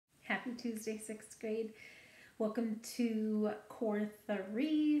Happy Tuesday, 6th grade. Welcome to Core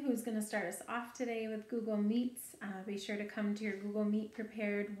 3, who's going to start us off today with Google Meets. Be sure to come to your Google Meet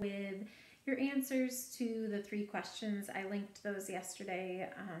prepared with your answers to the 3 questions. I linked those yesterday.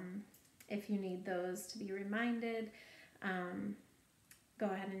 If you need those to be reminded, go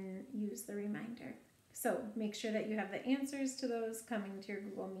ahead and use the reminder. So make sure that you have the answers to those coming to your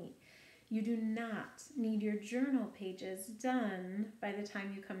Google Meet. You do not need your journal pages done by the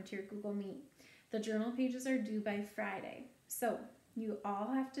time you come to your Google Meet. The journal pages are due by Friday. So you all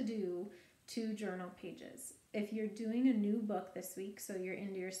have to do 2 journal pages. If you're doing a new book this week, so you're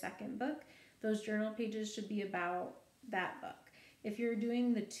into your 2nd book, those journal pages should be about that book. If you're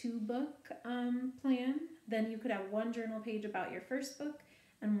doing the 2-book plan, then you could have 1 journal page about your 1st book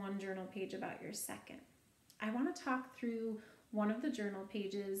and 1 journal page about your 2nd. I want to talk through one of the journal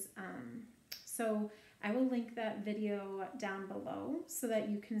pages, so I will link that video down below so that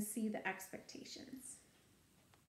you can see the expectations.